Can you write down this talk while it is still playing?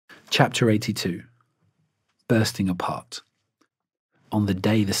Chapter 82. Bursting Apart. On the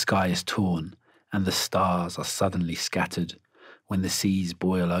day the sky is torn and the stars are suddenly scattered, when the seas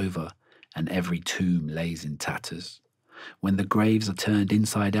boil over and every tomb lays in tatters, when the graves are turned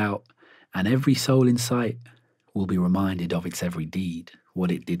inside out and every soul in sight will be reminded of its every deed, what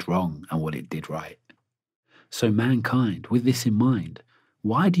it did wrong and what it did right. So mankind, with this in mind,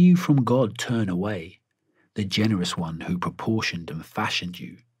 why do you from God turn away, the generous one who proportioned and fashioned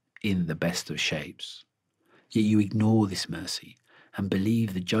you in the best of shapes? Yet you ignore this mercy and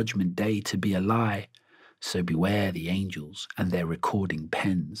believe the judgment day to be a lie. So beware the angels and their recording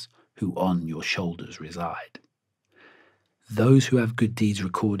pens who on your shoulders reside. Those who have good deeds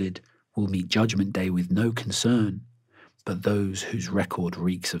recorded will meet judgment day with no concern, but those whose record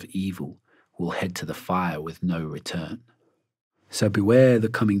reeks of evil will head to the fire with no return. So beware the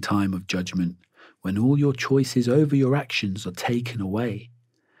coming time of judgment, when all your choices over your actions are taken away,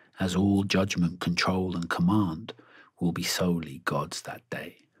 as all judgment, control and command will be solely God's that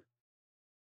day.